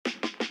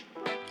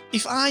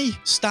If I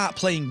start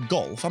playing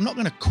golf, I'm not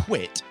going to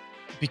quit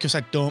because I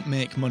don't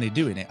make money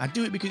doing it. I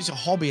do it because it's a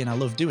hobby and I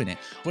love doing it.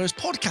 Whereas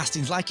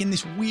podcasting is like in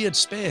this weird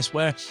space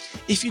where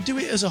if you do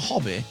it as a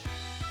hobby,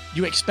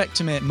 you expect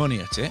to make money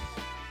at it.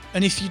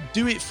 And if you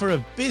do it for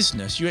a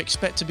business, you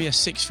expect to be a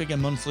six-figure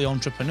monthly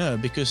entrepreneur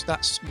because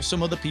that's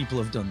some other people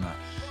have done that.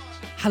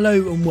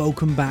 Hello and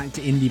welcome back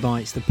to Indie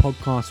Bites, the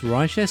podcast where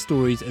I share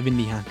stories of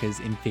indie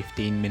hackers in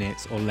 15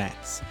 minutes or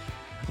less.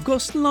 I've got a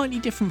slightly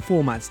different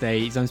format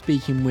today as I'm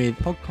speaking with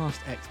podcast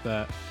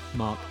expert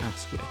Mark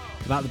Asquith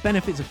about the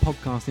benefits of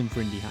podcasting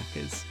for indie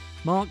hackers.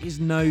 Mark is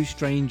no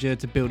stranger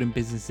to building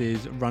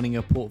businesses, running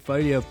a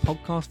portfolio of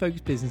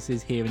podcast-focused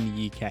businesses here in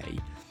the UK.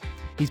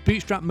 He's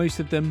bootstrapped most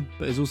of them,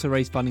 but has also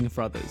raised funding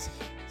for others,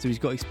 so he's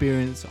got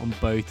experience on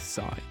both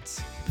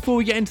sides. Before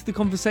we get into the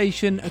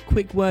conversation, a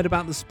quick word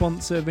about the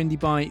sponsor of Indie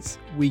Bites,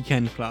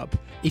 Weekend Club.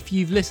 If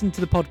you've listened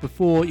to the pod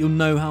before, you'll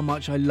know how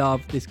much I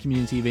love this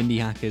community of indie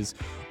hackers,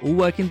 all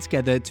working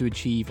together to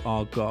achieve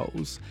our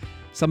goals.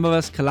 Some of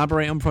us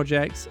collaborate on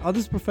projects,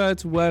 others prefer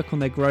to work on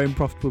their growing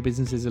profitable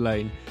businesses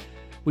alone.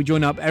 We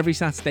join up every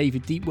Saturday for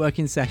deep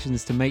working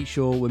sessions to make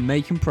sure we're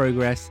making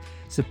progress,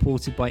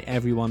 supported by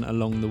everyone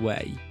along the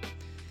way.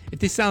 If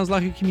this sounds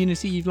like a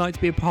community you'd like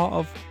to be a part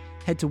of,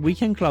 head to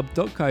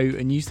weekendclub.co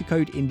and use the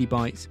code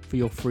IndieBites for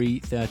your free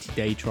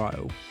 30-day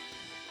trial.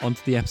 On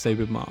to the episode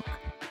with Mark.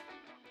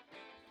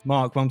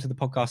 Mark, welcome to the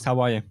podcast. How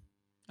are you?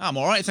 I'm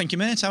all right, thank you,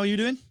 mate. How are you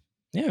doing?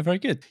 Yeah, very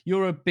good.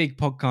 You're a big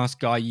podcast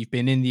guy. You've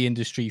been in the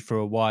industry for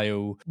a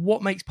while.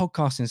 What makes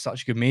podcasting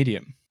such a good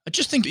medium? I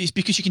just think it's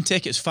because you can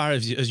take it as far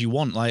as you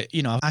want. Like,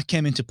 you know, I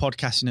came into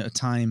podcasting at a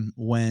time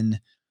when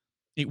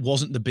it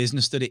wasn't the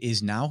business that it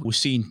is now. We're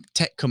seeing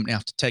tech company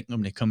after tech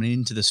company coming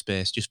into the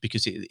space just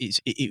because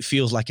it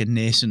feels like a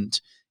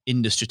nascent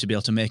industry to be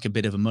able to make a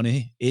bit of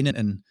money in it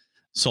and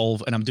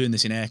solve, and I'm doing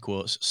this in air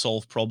quotes,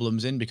 solve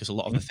problems in, because a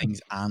lot of the things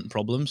aren't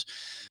problems.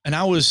 And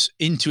I was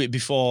into it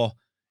before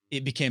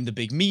it became the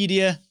big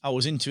media. I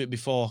was into it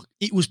before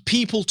it was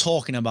people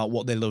talking about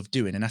what they love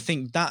doing. And I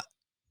think that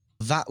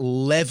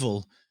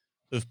level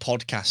of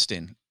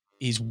podcasting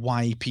is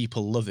why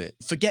people love it.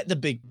 Forget the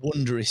big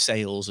Wondery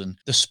sales and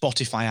the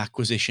Spotify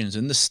acquisitions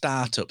and the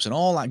startups and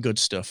all that good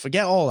stuff.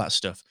 Forget all that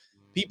stuff.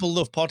 People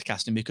love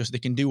podcasting because they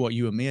can do what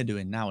you and me are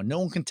doing now, and no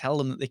one can tell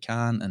them that they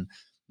can't, and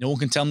no one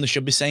can tell them they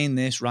should be saying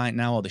this right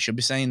now or they should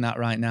be saying that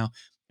right now.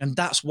 And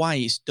that's why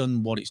it's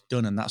done what it's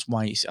done, and that's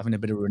why it's having a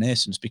bit of a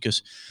renaissance,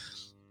 because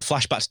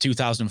flashback to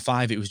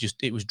 2005,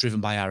 it was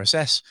driven by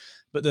RSS,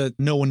 but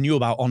no one knew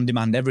about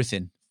on-demand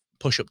everything.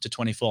 Push up to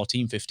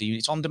 2014, 15,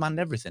 it's on-demand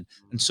everything.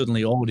 And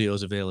suddenly audio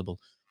is available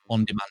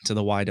on demand to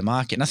the wider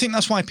market. And I think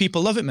that's why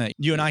people love it, mate.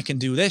 You and I can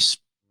do this.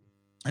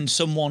 And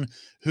someone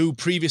who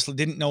previously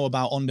didn't know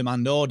about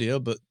on-demand audio,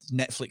 but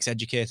Netflix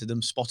educated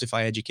them,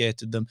 Spotify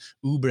educated them,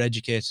 Uber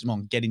educated them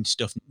on getting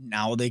stuff.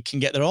 Now they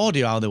can get their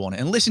audio how they want it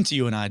and listen to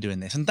you and I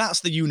doing this. And that's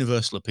the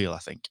universal appeal, I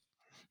think.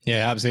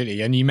 Yeah,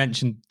 absolutely. And you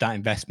mentioned that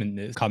investment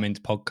that's come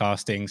into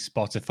podcasting,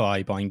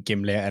 Spotify buying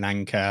Gimlet and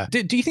Anchor.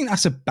 Do you think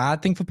that's a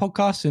bad thing for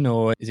podcasting,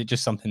 or is it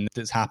just something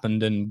that's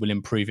happened and will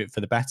improve it for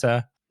the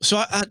better?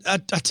 So I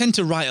tend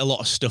to write a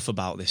lot of stuff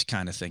about this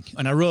kind of thing.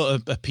 And I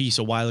wrote a piece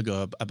a while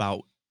ago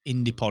about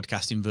indie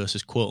podcasting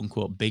versus quote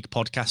unquote big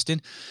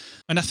podcasting.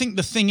 And I think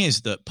the thing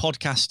is that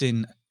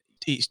podcasting,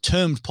 it's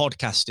termed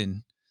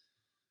podcasting,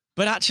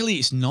 but actually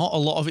it's not. A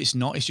lot of it's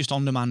not. It's just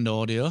on-demand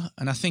audio.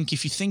 And I think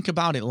if you think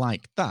about it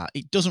like that,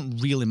 it doesn't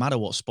really matter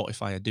what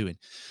Spotify are doing.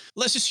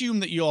 Let's assume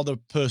that you're the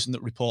person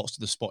that reports to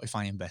the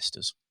Spotify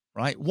investors,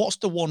 right? What's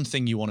the one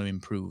thing you want to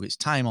improve? It's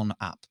time on the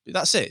app.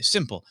 That's it. It's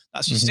simple.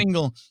 That's your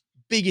single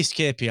biggest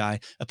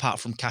KPI apart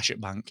from cash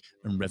at bank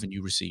and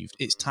revenue received.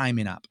 It's time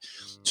in app.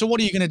 So what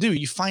are you going to do?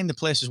 You find the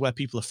places where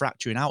people are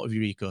fracturing out of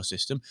your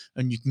ecosystem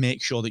and you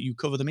make sure that you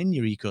cover them in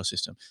your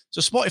ecosystem. So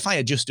Spotify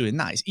are just doing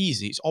that. It's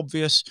easy. It's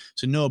obvious.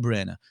 It's a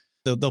no-brainer.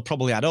 They'll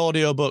probably add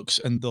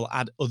audiobooks and they'll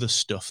add other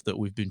stuff that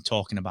we've been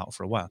talking about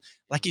for a while.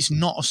 Like, it's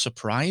not a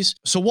surprise.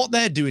 So what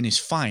they're doing is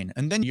fine.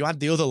 And then you add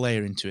the other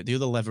layer into it, the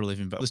other level of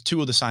investment. There's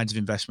two other sides of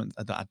investment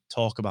that I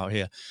talk about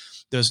here.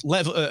 There's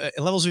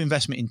levels of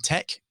investment in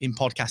tech, in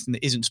podcasting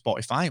that isn't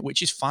Spotify,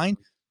 which is fine.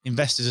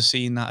 Investors are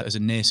seeing that as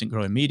a nascent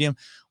growing medium.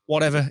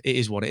 Whatever, it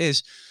is what it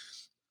is.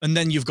 And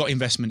then you've got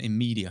investment in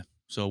media.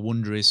 So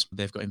Wondery,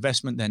 they've got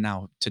investment. They're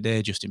now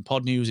today just in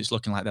Pod News. It's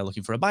looking like they're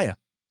looking for a buyer,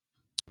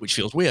 which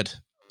feels weird.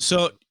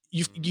 So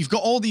you've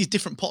got all these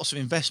different pots of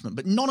investment,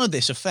 but none of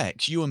this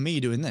affects you and me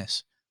doing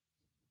this.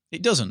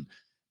 It doesn't,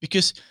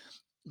 because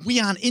we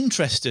aren't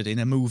interested in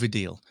a movie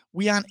deal.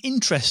 We aren't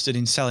interested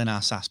in selling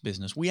our SaaS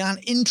business. We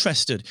aren't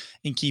interested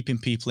in keeping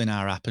people in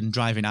our app and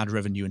driving ad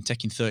revenue and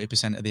taking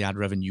 30% of the ad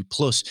revenue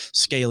plus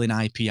scaling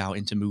IP out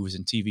into movies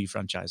and TV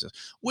franchises.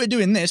 We're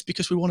doing this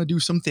because we want to do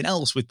something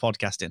else with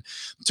podcasting.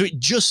 So it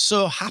just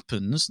so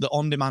happens that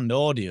on-demand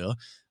audio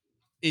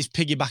is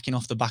piggybacking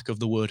off the back of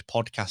the word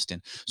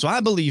podcasting. So I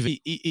believe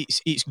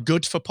it's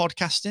good for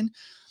podcasting.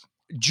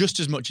 just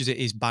as much as it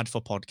is bad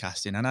for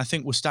podcasting. And I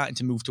think we're starting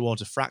to move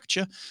towards a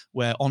fracture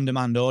where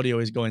on-demand audio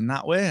is going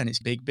that way and it's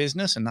big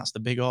business and that's the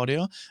big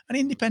audio. And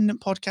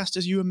independent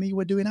podcasters, you and me,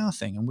 we're doing our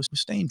thing and we're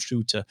staying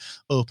true to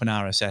open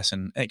RSS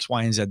and X,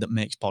 Y, and Z that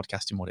makes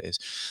podcasting what it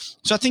is.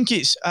 So I think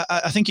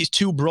it's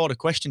too broad a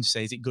question to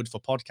say, is it good for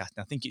podcasting?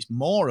 I think it's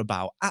more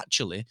about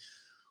actually,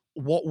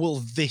 what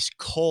will this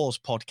cause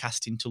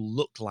podcasting to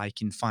look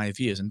like in 5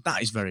 years? And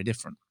that is very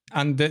different.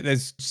 And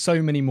there's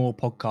so many more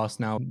podcasts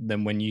now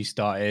than when you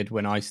started,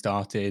 when I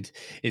started.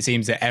 It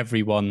seems that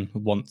everyone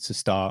wants to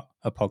start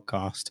a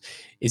podcast.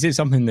 Is it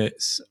something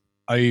that's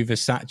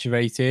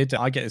oversaturated?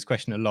 I get this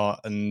question a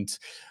lot, and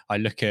I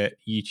look at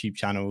YouTube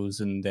channels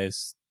and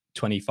there's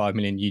 25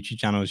 million YouTube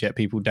channels, yet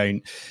people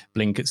don't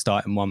blink at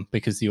starting one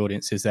because the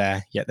audience is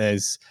there, yet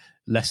there's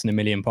less than 1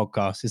 million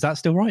podcasts. Is that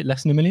still right?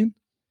 Less than 1 million?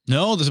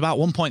 No, there's about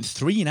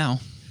 1.3 now.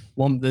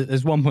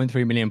 There's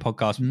 1.3 million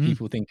podcasts, but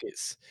people think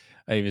it's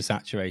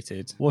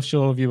oversaturated. What's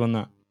your view on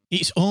that?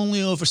 It's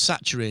only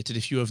oversaturated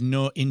if you have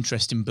no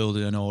interest in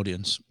building an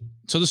audience.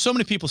 So there's so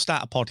many people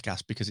start a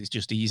podcast because it's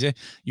just easy.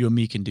 You and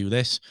me can do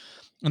this.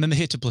 And then they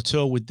hit a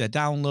plateau with their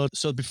download.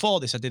 So before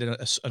this, I did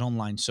an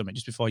online summit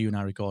just before you and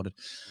I recorded.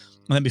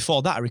 And then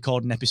before that, I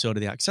recorded an episode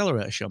of the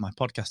Accelerator Show, my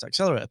podcast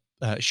Accelerator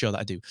show that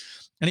I do.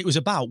 And it was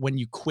about when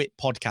you quit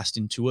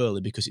podcasting too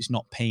early because it's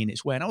not paying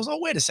its way. And I was like,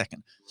 wait a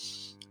second.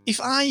 If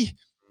I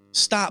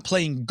start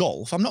playing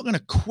golf, I'm not going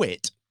to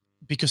quit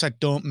because I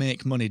don't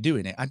make money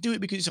doing it. I do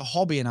it because it's a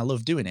hobby and I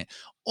love doing it.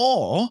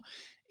 Or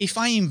if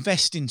I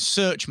invest in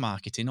search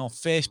marketing or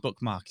Facebook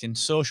marketing,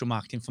 social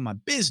marketing for my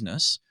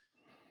business,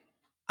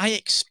 I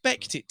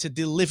expect it to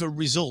deliver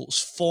results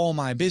for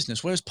my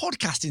business. Whereas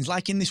podcasting is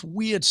like in this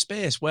weird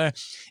space where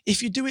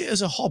if you do it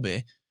as a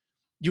hobby,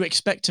 you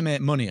expect to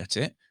make money at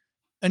it.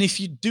 And if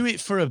you do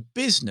it for a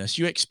business,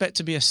 you expect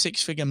to be a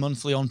 6-figure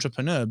monthly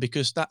entrepreneur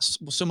because that's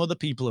some other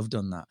people have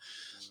done that.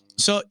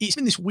 So it's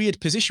in this weird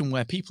position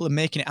where people are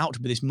making it out to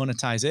be this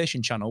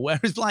monetization channel,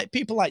 whereas like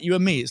people like you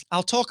and me,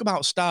 I'll talk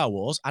about Star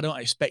Wars. I don't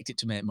expect it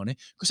to make money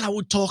because I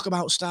would talk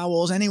about Star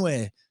Wars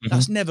anyway. Mm-hmm.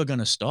 That's never going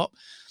to stop.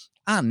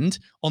 And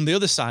on the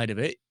other side of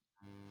it,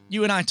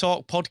 you and I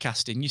talk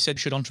podcasting. You said,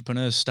 should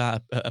entrepreneurs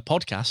start a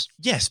podcast?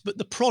 Yes, but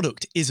the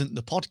product isn't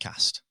the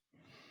podcast.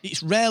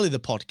 It's rarely the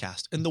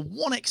podcast. And the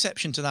one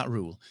exception to that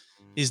rule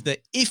is that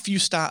if you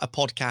start a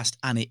podcast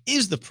and it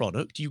is the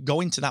product, you go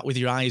into that with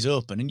your eyes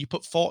open and you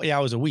put 40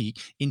 hours a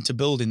week into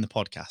building the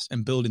podcast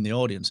and building the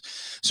audience.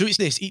 So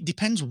it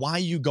depends why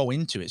you go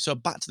into it. So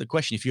back to the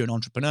question, if you're an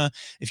entrepreneur,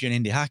 if you're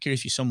an indie hacker,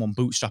 if you're someone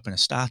bootstrapping a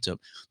startup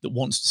that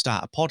wants to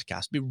start a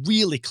podcast, be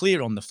really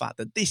clear on the fact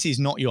that this is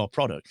not your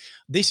product.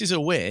 This is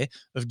a way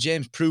of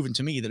James proving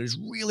to me that he's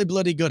really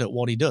bloody good at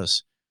what he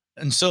does.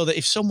 And so that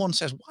if someone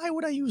says, why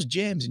would I use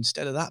James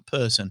instead of that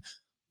person?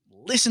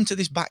 Listen to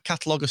this back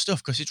catalogue of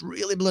stuff because it's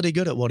really bloody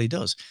good at what he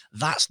does.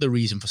 That's the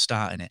reason for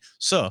starting it.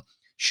 So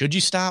should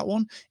you start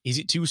one? Is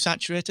it too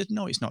saturated?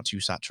 No, it's not too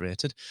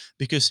saturated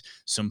because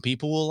some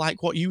people will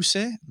like what you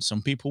say and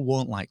some people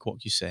won't like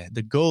what you say.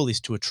 The goal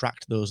is to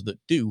attract those that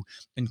do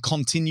and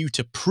continue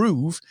to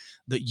prove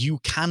that you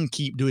can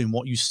keep doing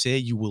what you say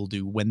you will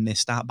do when they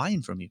start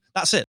buying from you.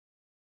 That's it.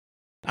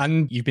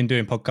 And you've been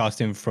doing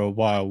podcasting for a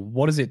while.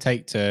 What does it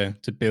take to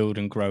build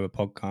and grow a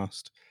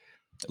podcast?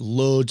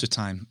 Loads of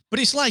time. But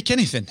it's like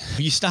anything.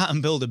 You start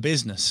and build a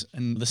business,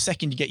 and the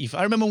second you get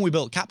I remember when we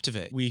built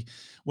Captivate,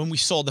 when we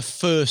saw the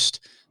first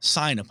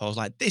sign up, I was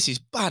like, this is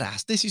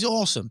badass. This is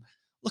awesome.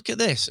 Look at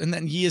this. And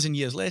then years and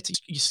years later,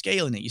 you're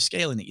scaling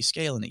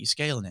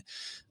it.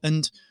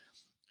 And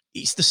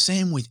it's the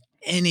same with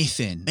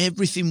anything.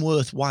 Everything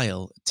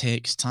worthwhile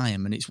takes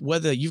time. And it's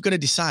whether you've got to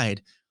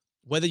decide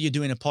whether you're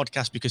doing a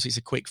podcast because it's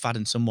a quick fad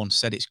and someone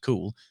said it's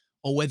cool,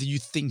 or whether you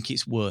think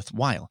it's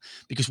worthwhile.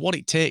 Because what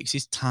it takes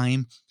is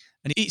time.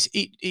 And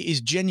it is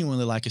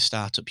genuinely like a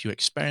startup. You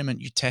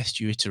experiment, you test,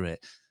 you iterate,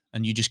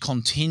 and you just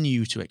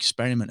continue to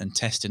experiment and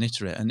test and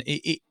iterate. And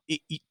it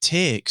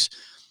takes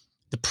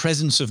the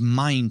presence of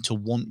mind to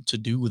want to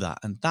do that.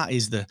 And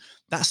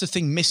that's the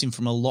thing missing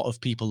from a lot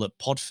of people at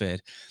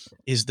Podfade,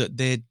 is that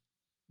they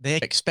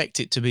expect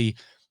it to be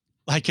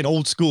like an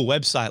old school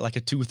website, like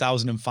a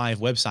 2005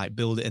 website,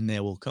 build it and they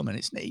will come.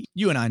 And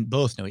you and I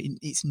both know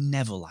it's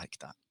never like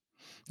that.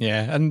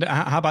 Yeah. And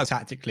how about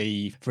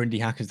tactically for indie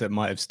hackers that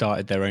might have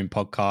started their own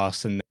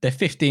podcasts and they're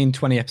 15,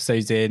 20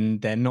 episodes in,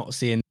 they're not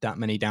seeing that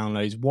many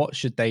downloads? What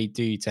should they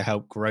do to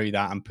help grow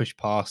that and push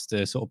past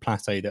the sort of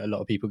plateau that a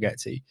lot of people get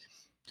to?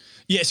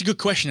 Yeah, it's a good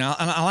question.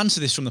 I'll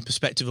answer this from the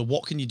perspective of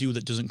what can you do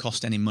that doesn't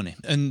cost any money?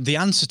 And the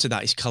answer to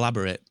that is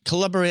collaborate.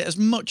 Collaborate as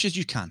much as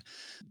you can.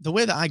 The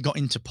way that I got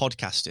into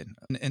podcasting,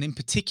 and in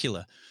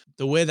particular,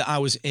 the way that I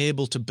was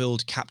able to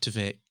build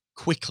Captivate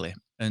quickly.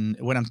 And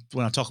when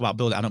I talk about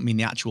build, I don't mean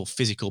the actual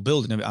physical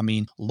building of it. I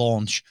mean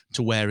launch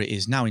to where it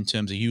is now in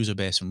terms of user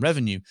base and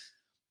revenue.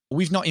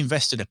 We've not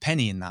invested a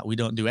penny in that. We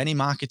don't do any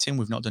marketing.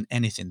 We've not done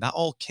anything. That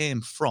all came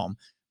from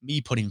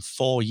me putting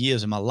 4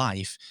 years of my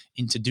life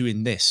into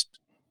doing this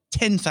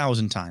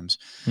 10,000 times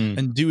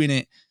and doing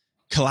it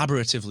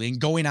collaboratively and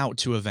going out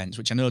to events,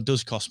 which I know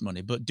does cost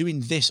money, but doing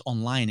this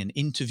online and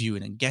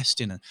interviewing and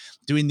guesting and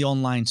doing the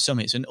online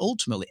summits and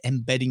ultimately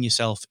embedding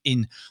yourself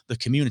in the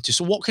community.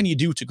 So what can you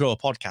do to grow a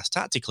podcast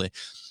tactically?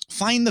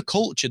 Find the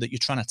culture that you're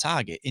trying to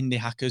target, indie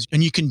hackers,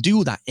 and you can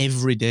do that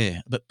every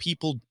day, but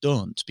people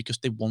don't because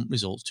they want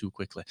results too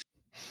quickly.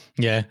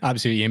 Yeah,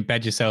 absolutely.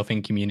 Embed yourself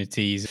in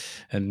communities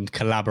and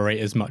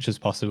collaborate as much as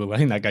possible. I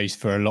think that goes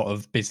for a lot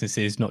of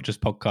businesses, not just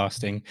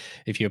podcasting.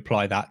 If you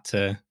apply that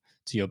to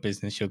your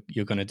business,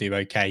 you're going to do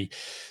okay.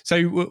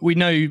 So we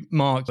know,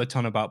 Mark, a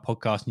ton about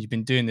podcasting. You've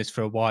been doing this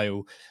for a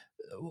while.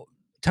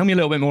 Tell me a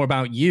little bit more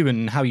about you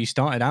and how you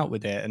started out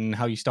with it and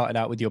how you started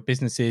out with your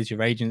businesses,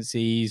 your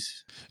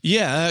agencies.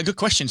 Yeah, good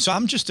question. So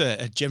I'm just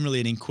generally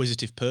an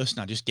inquisitive person.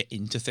 I just get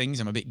into things.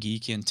 I'm a bit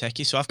geeky and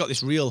techie. So I've got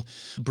this real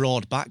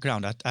broad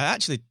background. I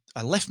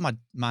left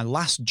my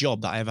last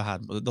job that I ever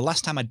had. The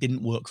last time I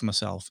didn't work for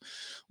myself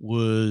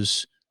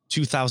was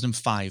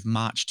 2005,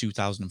 March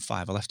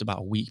 2005. I left about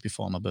a week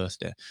before my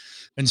birthday.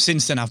 And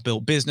since then, I've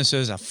built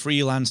businesses, I've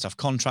freelanced, I've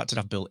contracted,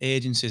 I've built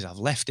agencies, I've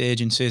left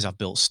agencies, I've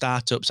built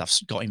startups, I've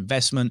got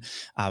investment,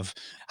 I've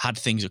had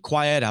things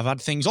acquired, I've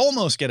had things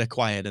almost get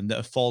acquired and that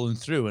have fallen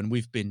through.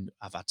 And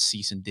I've had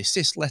cease and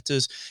desist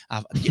letters.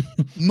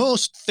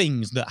 Most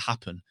things that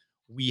happen,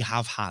 we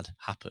have had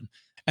happen.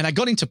 And I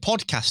got into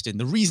podcasting.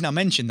 The reason I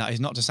mentioned that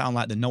is not to sound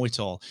like the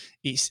know-it-all.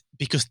 It's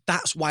because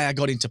that's why I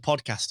got into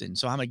podcasting.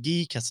 So I'm a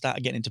geek. I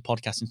started getting into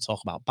podcasting to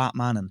talk about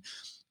Batman. And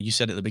you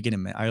said at the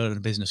beginning, mate, I own a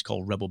business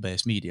called Rebel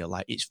Base Media.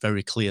 Like, it's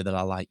very clear that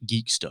I like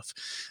geek stuff.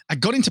 I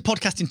got into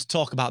podcasting to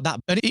talk about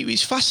that. And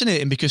it's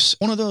fascinating because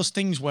one of those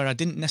things where I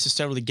didn't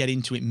necessarily get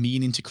into it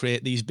meaning to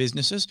create these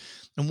businesses.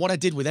 And what I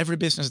did with every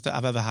business that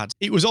I've ever had,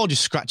 it was all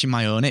just scratching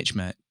my own itch,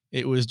 mate.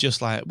 It was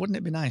just like, wouldn't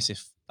it be nice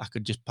if I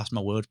could just pass my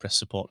WordPress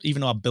support?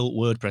 Even though I built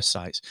WordPress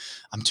sites,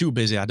 I'm too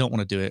busy. I don't want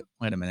to do it.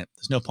 Wait a minute.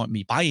 There's no point in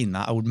me buying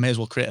that. I may as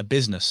well create a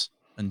business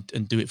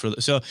and do it for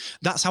others. So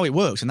that's how it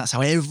works. And that's how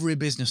every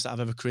business that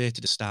I've ever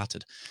created has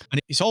started. And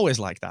it's always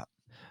like that.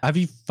 Have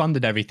you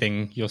funded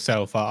everything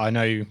yourself? I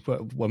know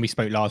when we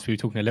spoke last, we were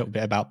talking a little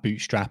bit about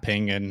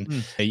bootstrapping,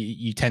 and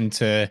you tend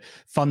to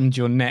fund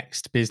your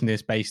next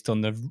business based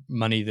on the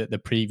money that the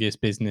previous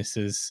business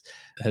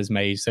has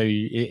made. So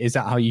is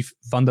that how you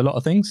fund a lot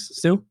of things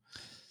still?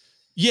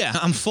 Yeah,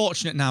 I'm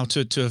fortunate now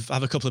to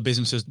have a couple of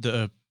businesses that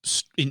are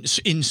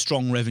in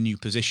strong revenue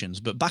positions.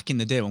 But back in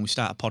the day when we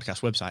started podcast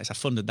websites, I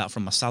funded that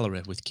from my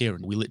salary with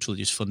Kieran. We literally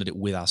just funded it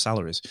with our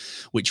salaries,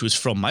 which was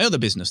from my other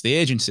business, the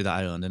agency that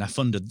I owned. And I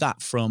funded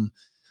that from,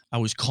 I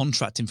was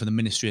contracting for the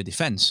Ministry of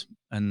Defence.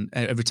 And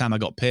every time I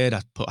got paid,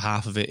 I put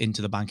half of it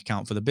into the bank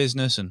account for the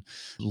business and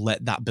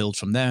let that build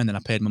from there. And then I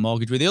paid my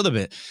mortgage with the other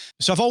bit.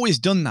 So I've always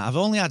done that.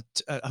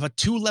 I've had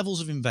two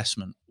levels of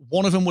investment.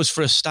 One of them was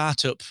for a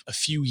startup a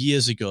few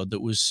years ago that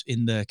was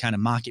in the kind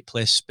of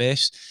marketplace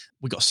space.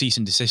 We got cease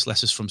and desist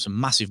letters from some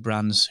massive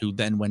brands who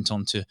then went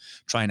on to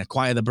try and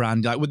acquire the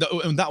brand.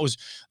 And that was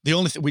the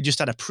only thing. We just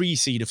had a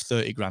pre-seed of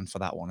 30 grand for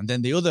that one. And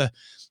then the other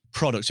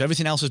product, so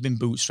everything else has been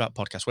bootstrap,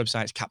 podcast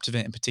websites,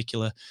 Captivate in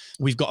particular.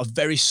 We've got a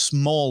very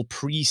small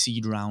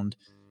pre-seed round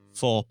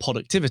for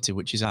Productivity,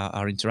 which is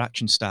our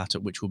interaction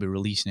startup, which we'll be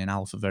releasing in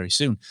alpha very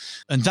soon.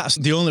 And that's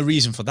the only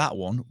reason for that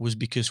one was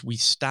because we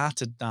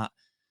started that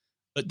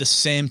at the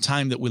same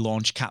time that we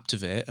launched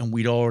Captivate, and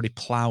we'd already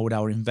plowed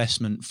our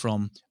investment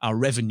from our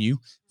revenue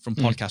from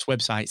podcast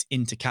websites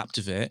into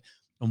Captivate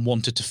and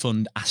wanted to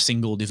fund a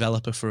single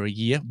developer for a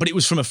year. But it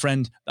was from a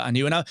friend that I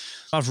knew. And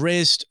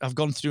I've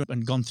gone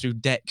through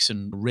decks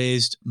and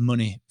raised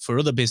money for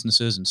other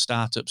businesses and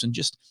startups and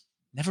just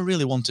never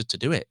really wanted to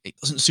do it. It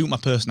doesn't suit my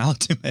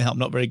personality, mate. I'm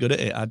not very good at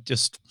it.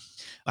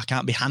 I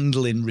can't be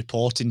handling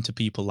reporting to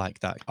people like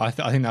that. I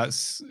think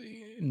that's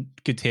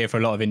good to hear for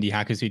a lot of indie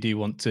hackers who do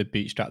want to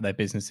bootstrap their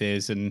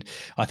businesses. And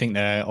I think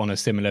they're on a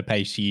similar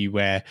page to you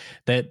where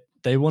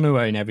they want to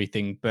own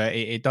everything, but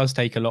it does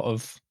take a lot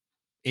of,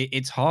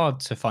 it's hard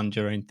to fund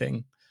your own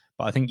thing.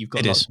 But I think you've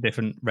got lots of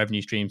different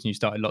revenue streams and you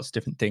started lots of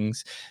different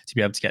things to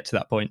be able to get to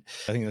that point.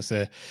 I think it's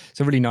a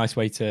really nice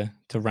way to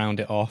round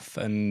it off.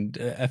 And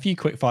a few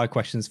quick fire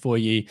questions for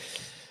you.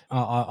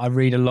 I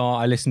read a lot.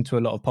 I listen to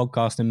a lot of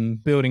podcasts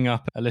and building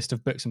up a list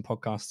of books and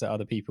podcasts that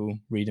other people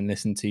read and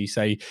listen to.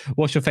 So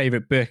what's your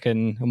favorite book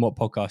and what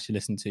podcast you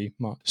listen to,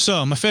 Mark?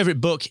 So my favorite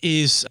book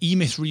is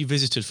E-Myth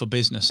Revisited for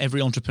Business.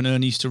 Every entrepreneur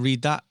needs to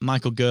read that.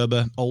 Michael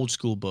Gerber, old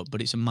school book,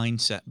 but it's a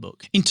mindset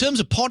book. In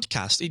terms of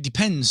podcast, it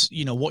depends,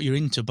 what you're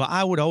into, but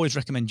I would always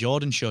recommend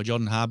Jordan's show.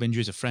 Jordan Harbinger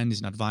is a friend, is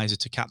an advisor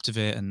to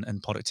Captivate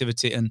and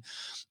Productivity. And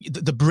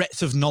the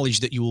breadth of knowledge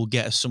that you will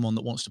get as someone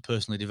that wants to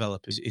personally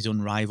develop is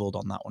unrivaled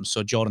on that one.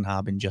 So Jordan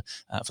Harbinger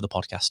for the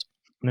podcast.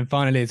 And then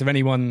finally, is there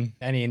any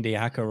indie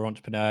hacker or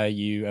entrepreneur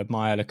you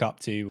admire, look up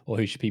to, or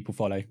who should people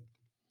follow?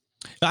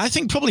 I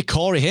think probably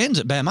Corey Haynes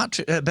at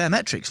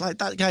Baremetrics. Like,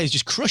 that guy is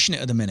just crushing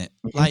it at the minute.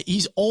 Mm-hmm. Like,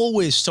 he's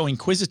always so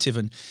inquisitive,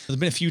 and there's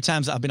been a few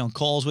times that I've been on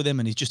calls with him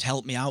and he's just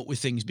helped me out with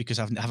things because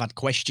I've had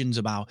questions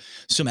about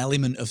some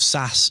element of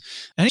SaaS,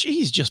 and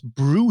he's just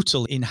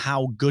brutal in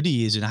how good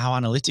he is and how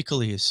analytical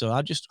he is. So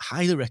I just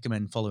highly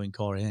recommend following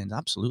Corey Haynes.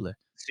 Absolutely.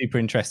 Super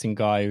interesting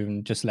guy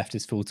who just left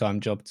his full-time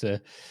job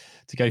to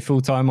go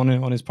full-time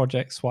on his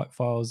project, Swipe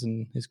Files,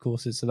 and his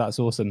courses. So that's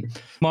awesome.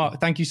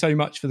 Mark, thank you so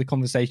much for the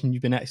conversation.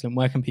 You've been excellent.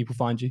 Where can people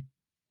find you?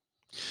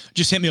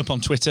 Just hit me up on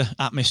Twitter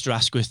at Mr.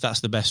 Asquith. That's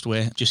the best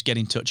way. Just get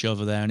in touch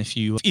over there. And if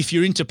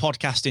you're into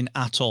podcasting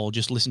at all,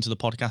 just listen to the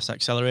Podcast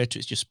Accelerator.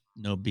 It's just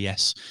no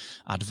BS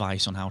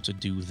advice on how to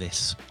do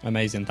this.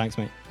 Amazing. Thanks,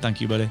 mate.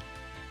 Thank you, buddy.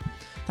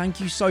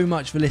 Thank you so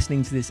much for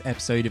listening to this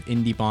episode of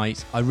Indie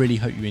Bites. I really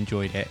hope you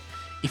enjoyed it.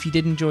 If you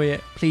did enjoy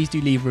it, please do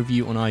leave a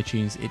review on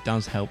iTunes. It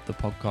does help the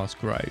podcast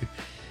grow.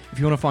 If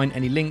you want to find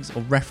any links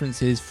or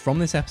references from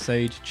this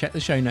episode, check the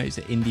show notes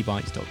at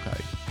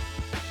indiebites.co.